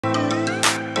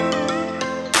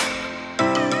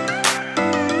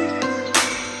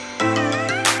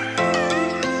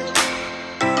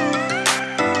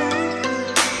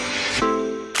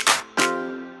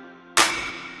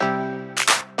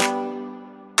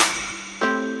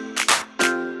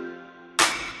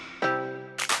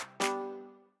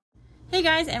Hey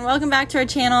guys, and welcome back to our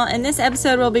channel. In this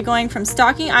episode we'll be going from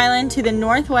Stocking Island to the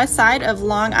northwest side of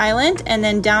Long Island and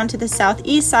then down to the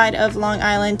southeast side of Long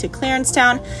Island to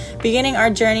Clarencetown, beginning our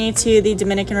journey to the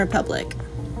Dominican Republic.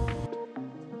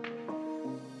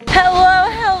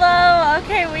 Hello.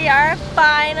 Okay, we are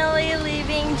finally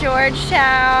leaving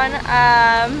Georgetown.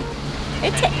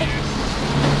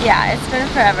 Yeah, it's been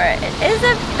forever. It is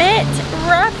a bit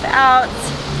rough out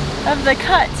of the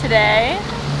cut today.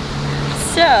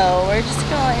 So we're just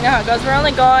gonna let you know how it goes. We're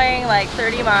only going like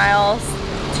 30 miles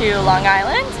to Long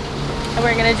Island and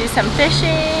we're gonna do some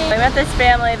fishing. We met this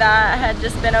family that had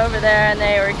just been over there and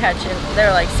they were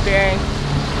like spearing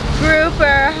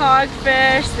grouper,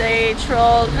 hogfish. They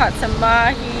trolled, caught some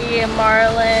mahi,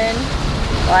 marlin,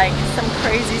 like some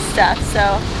crazy stuff.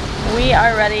 So we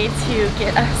are ready to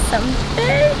get us some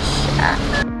fish.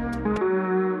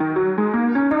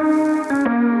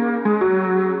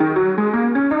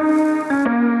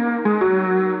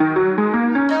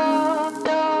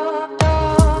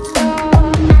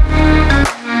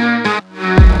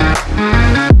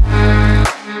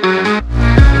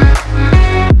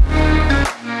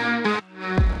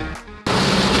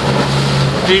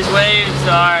 These waves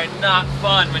are not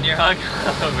fun when you're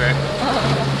hungover.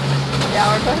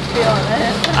 Yeah, we're both feeling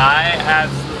it.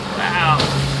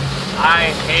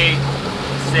 I hate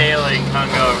sailing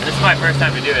hungover. This is my first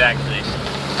time to do it actually.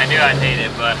 I knew I'd hate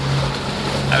it, but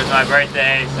that was my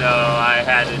birthday, so I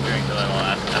had to drink a little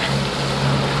last night.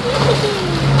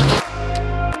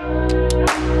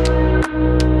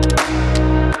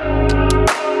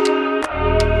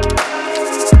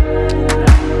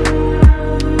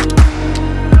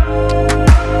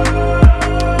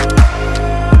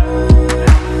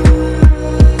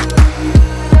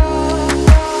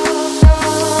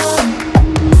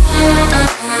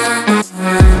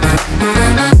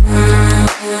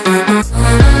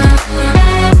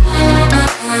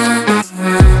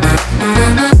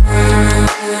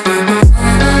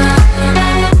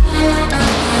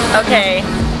 Okay,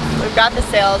 we've got the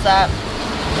sails up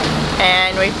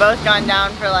and we've both gone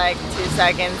down for like 2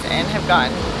 seconds and have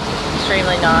gotten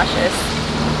extremely nauseous.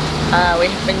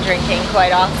 We've been drinking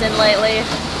quite often lately,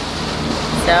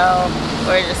 so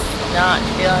we're just not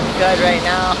feeling good right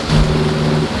now.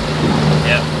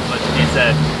 Yep, what he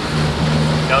said.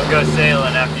 Don't go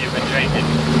sailing after you've been drinking.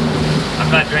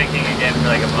 I'm not drinking again for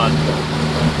like a month.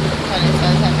 That's what it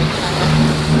says every time.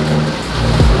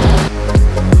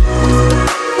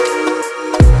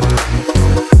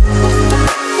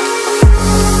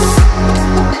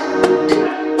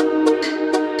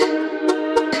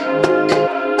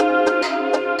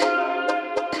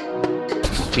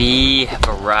 We have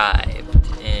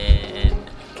arrived in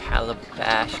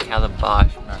Calabosh,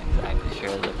 I'm not exactly sure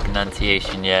of the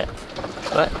pronunciation yet,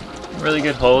 but really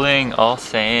good holding, all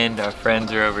sand. Our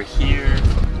friends are over here.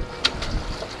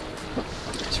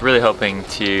 Just really hoping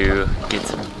to get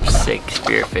some sick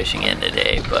spear fishing in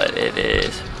today, but it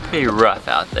is pretty rough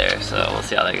out there, so we'll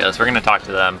see how that goes. We're gonna talk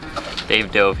to them.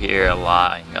 They've dove here a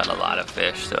lot and got a lot of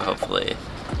fish, so hopefully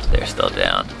they're still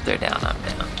down. If they're down, I'm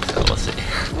down, so we'll see.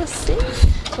 We'll see.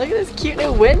 Look at this cute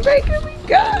new windbreaker we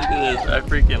got. Look at this. I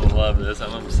freaking love this.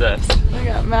 I'm obsessed. We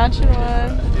got matching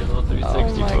ones. Yeah, little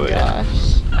 360 oh my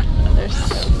gosh. They're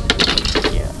so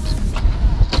cute.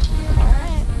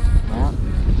 Alright. Well,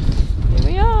 here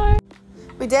we are.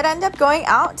 We did end up going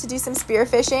out to do some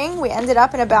spearfishing. We ended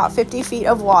up in about 50 feet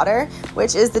of water,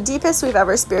 which is the deepest we've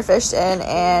ever spearfished in,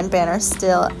 and Banner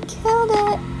still killed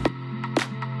it.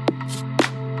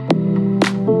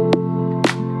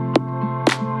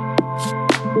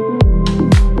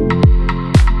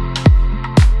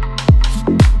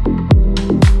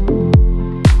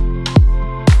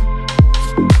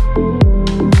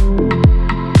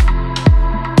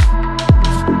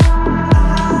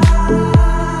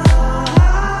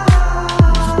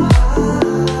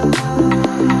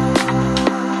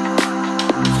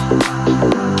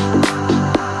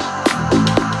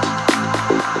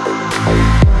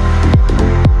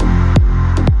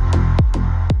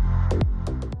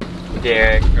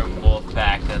 Derek from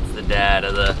Wolfpack, that's the dad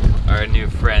of our new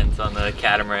friends on the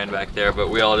catamaran back there, but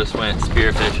we all just went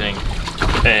spearfishing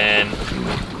and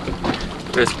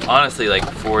it was honestly like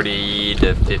 40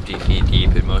 to 50 feet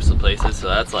deep in most of the places, so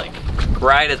that's like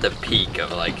right at the peak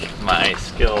of like my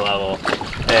skill level.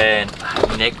 And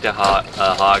I nicked a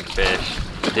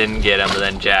hogfish, didn't get him, but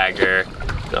then Jagger,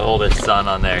 the oldest son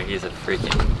on there, he's a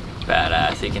freaking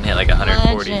badass. He can hit like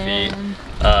 140 feet.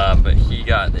 But he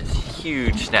got this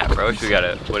huge snapper. I wish we would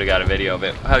have got a video of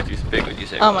it. How big would you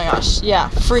say? Oh my gosh, yeah,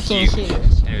 freaking huge.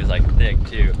 And it was like thick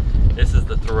too. This is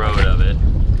the throat of it.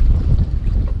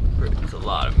 It's a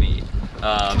lot of meat.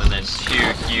 and then 2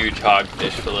 huge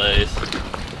hogfish fillets.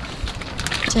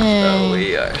 Dang. So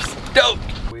we are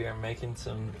stoked. We are making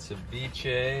some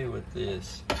ceviche with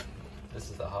this. This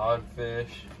is the hogfish.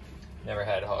 Never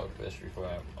had hogfish before.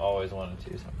 I've always wanted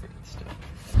to, so I'm freaking stoked.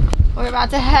 We're about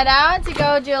to head out to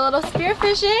go do a little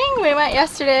spearfishing. We went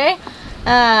yesterday,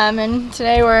 and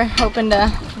today we're hoping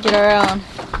to get our own.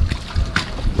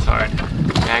 It's hard.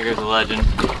 Jagger's a legend.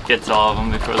 Gets all of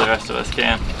them before the rest of us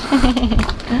can.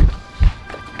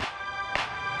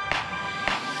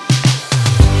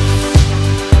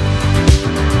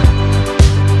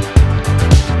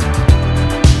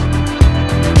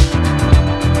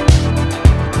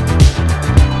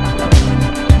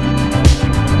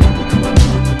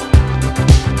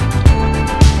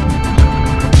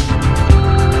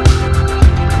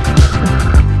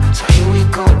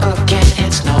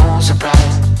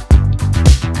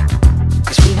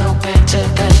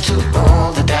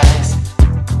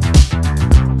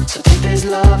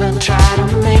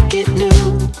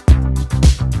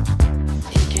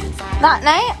 That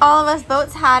night, all of us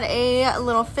boats had a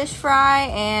little fish fry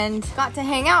and got to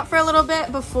hang out for a little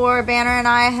bit before Banner and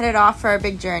I headed off for our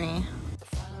big journey.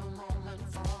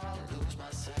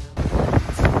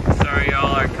 Sorry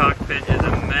y'all, our cockpit is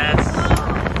a mess.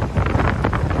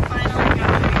 Finally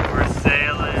got it. We're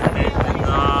sailing, engines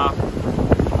off,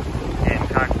 and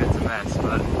cockpit's a mess,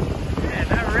 but man,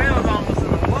 that rail's almost in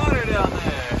the water down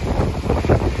there.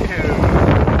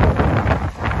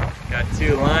 Got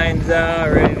 2 lines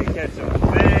out, ready to catch some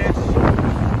fish.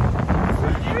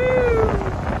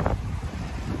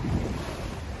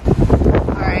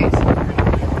 Alright.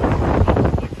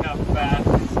 Look how fast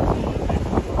it's moving.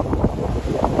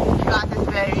 You got this,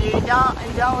 baby.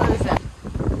 Don't lose it.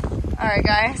 Alright,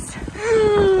 guys.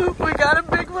 We got a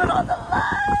big one on the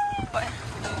line.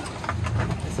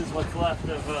 This is what's left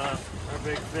of our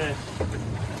big fish.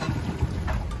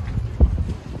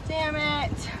 Damn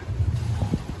it.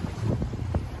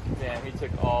 Damn, he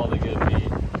took all the good meat.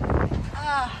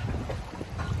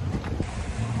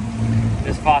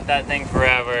 Just fought that thing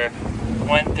forever.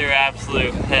 Went through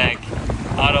absolute heck.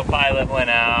 Autopilot went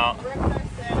out.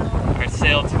 Our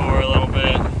sail tore a little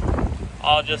bit.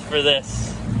 All just for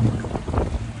this.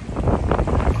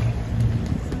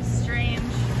 Some strange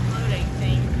floating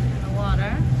thing in the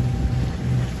water.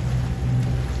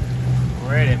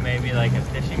 Worried it may be like a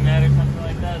fishing net or something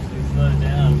like that, so we slowed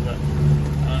down, but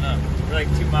I don't know. We're like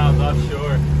 2 miles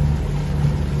offshore.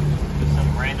 Just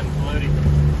some random floating.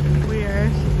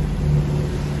 Weird.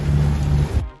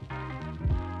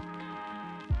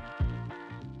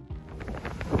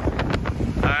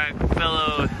 Alright,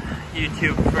 fellow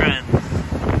YouTube friends,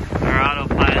 our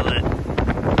autopilot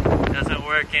doesn't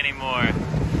work anymore.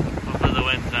 Hopefully the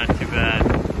wind's not too bad.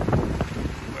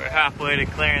 We're halfway to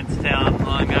Clarencetown,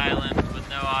 Long Island with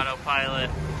no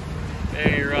autopilot.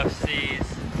 Very rough seas.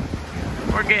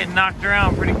 We're getting knocked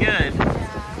around pretty good. Yeah,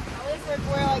 at least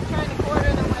we're like trying to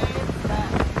quarter the waves, but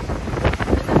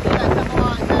there's a few that come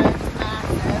along that are just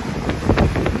massive.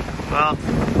 Well,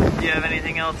 do you have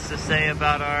anything else to say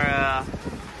about our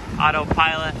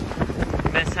autopilot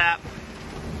mishap?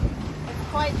 It's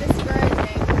quite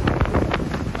discouraging,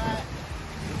 but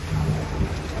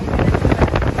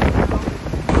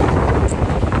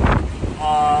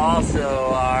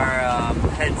also, our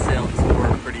head sail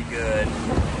tore pretty good.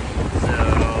 So,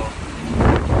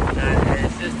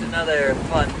 it's just another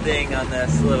fun thing on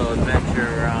this little adventure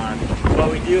we're on.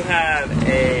 But we do have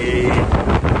a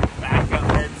backup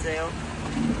head sail.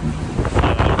 So,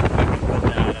 I can put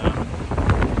that up.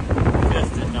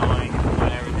 Just annoying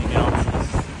when everything else is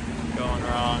going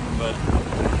wrong, but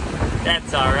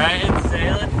that's alright, it's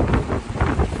sailing.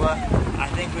 But I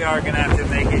think we are going to have to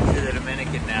make it to the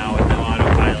Dominican now with no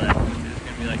autopilot, which is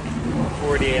going to be like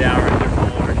 48 hours or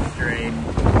more straight.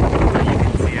 So you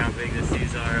can see how big the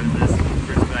seas are in this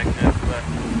perspective, but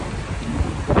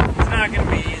it's not going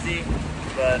to be easy,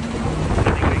 but I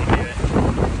think we can do it.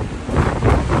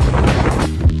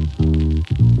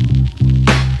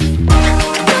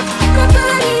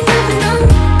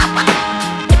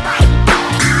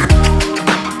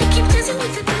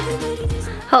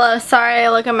 hello, sorry I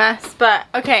look a mess, but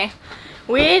okay.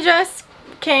 We just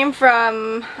came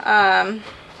from, I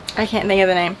can't think of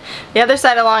the name, the other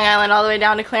side of Long Island all the way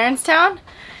down to Clarencetown.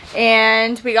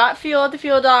 And we got fuel at the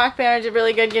fuel dock. Banner did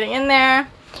really good getting in there.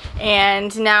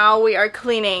 And now we are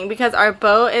cleaning because our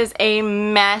boat is a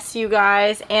mess, you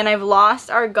guys. And I've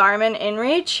lost our Garmin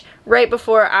inReach right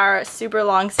before our super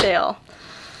long sail.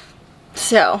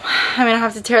 So, I'm going to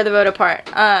have to tear the boat apart.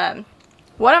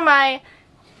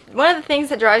 One of the things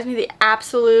that drives me the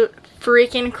absolute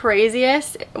freaking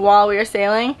craziest while we were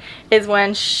sailing is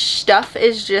when stuff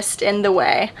is just in the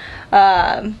way.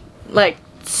 Like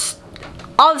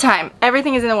all the time,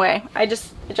 everything is in the way.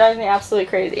 It drives me absolutely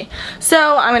crazy.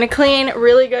 So I'm gonna clean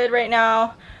really good right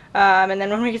now, and then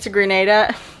when we get to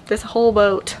Grenada, this whole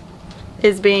boat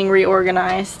is being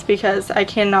reorganized because I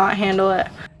cannot handle it.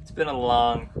 It's been a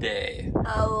long day.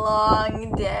 A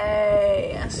long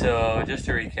day. So just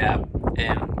to recap,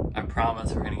 and I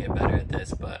promise we're gonna get better at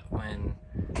this, but when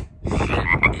shit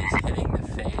is hitting the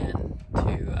fan,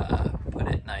 to put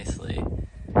it nicely,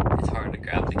 it's hard to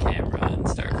grab the camera and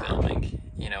start filming.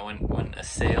 You know, when a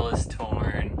sail is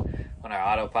torn, when our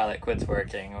autopilot quits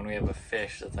working, when we have a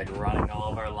fish that's like running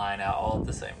all of our line out all at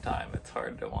the same time, it's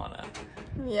hard to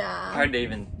hard to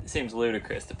even, it seems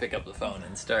ludicrous to pick up the phone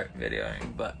and start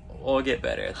videoing, but we'll get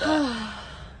better at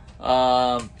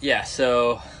that. Yeah,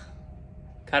 so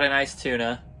caught a nice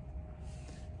tuna.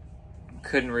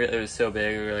 It was so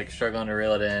big, we were like struggling to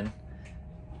reel it in.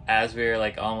 As we were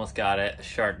like almost got it, a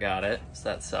shark got it, so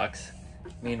that sucks.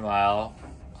 Meanwhile,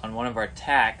 on one of our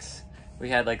tacks, we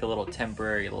had like a little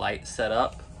temporary light set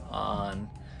up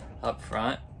up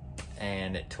front,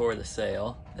 and it tore the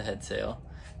sail, the head sail.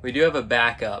 We do have a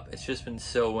backup. It's just been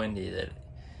so windy that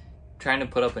trying to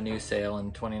put up a new sail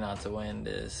in 20 knots of wind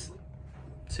is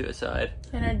suicide.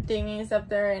 And our dinghy's up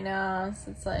there right now, so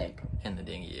it's like... And the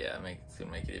dinghy, yeah, it's gonna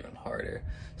make it even harder.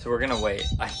 So we're gonna wait.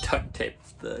 I duct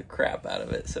taped the crap out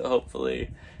of it, so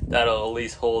hopefully that'll at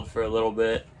least hold for a little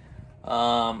bit.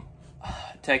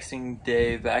 Texting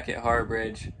Dave back at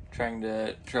Harbridge, trying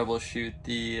to troubleshoot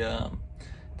the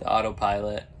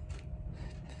autopilot.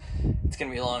 It's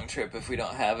gonna be a long trip if we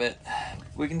don't have it.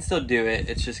 We can still do it,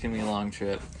 it's just gonna be a long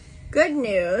trip. Good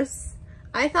news.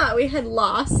 I thought we had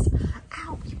lost...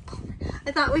 Ow, you bummer.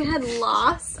 I thought we had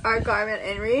lost our Garmin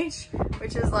InReach,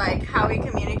 which is like how we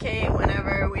communicate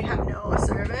whenever we have no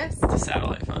service. It's a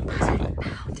satellite phone, basically.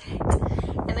 Found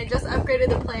it. And I just upgraded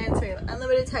the plan, so we have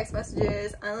unlimited text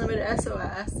messages, unlimited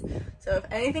SOS. So if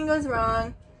anything goes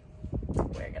wrong,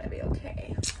 we're gonna be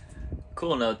okay.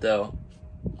 Cool note though,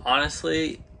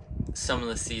 honestly, some of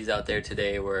the seas out there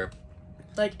today were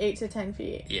like 8 to 10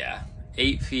 feet. Yeah,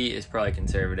 8 feet is probably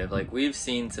conservative. Like we've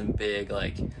seen some big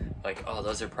like oh,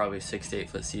 those are probably 6 to 8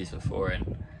 foot seas before,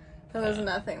 and there was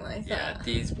nothing like that. Yeah,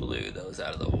 these blew those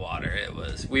out of the water.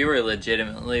 We were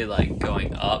legitimately like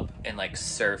going up and like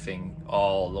surfing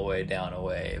all the way down a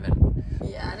wave, and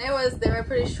yeah, and they were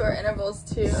pretty short intervals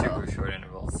too. Super short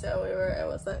intervals. So it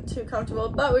wasn't too comfortable,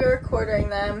 but we were quartering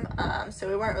them, so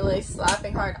we weren't really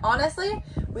slapping hard. Honestly,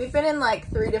 we've been in like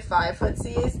 3 to 5 foot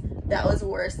seas. That was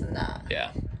worse than that.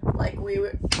 Yeah. Like we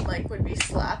would be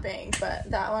slapping, but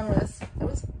that one was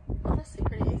honestly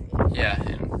pretty easy. Yeah,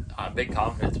 and a big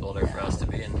confidence builder for us to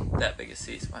be in that big of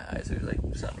seas. My eyes are like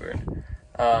sunburned.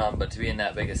 But to be in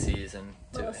that big of seas and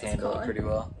to handle it pretty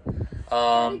well.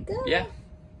 Yeah.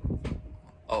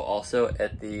 Oh, also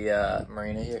at the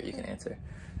marina here, you can answer.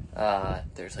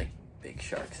 There's like big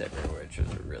sharks everywhere, which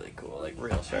was really cool. Like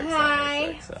real sharks, not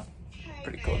real sharks. So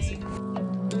pretty cool to see.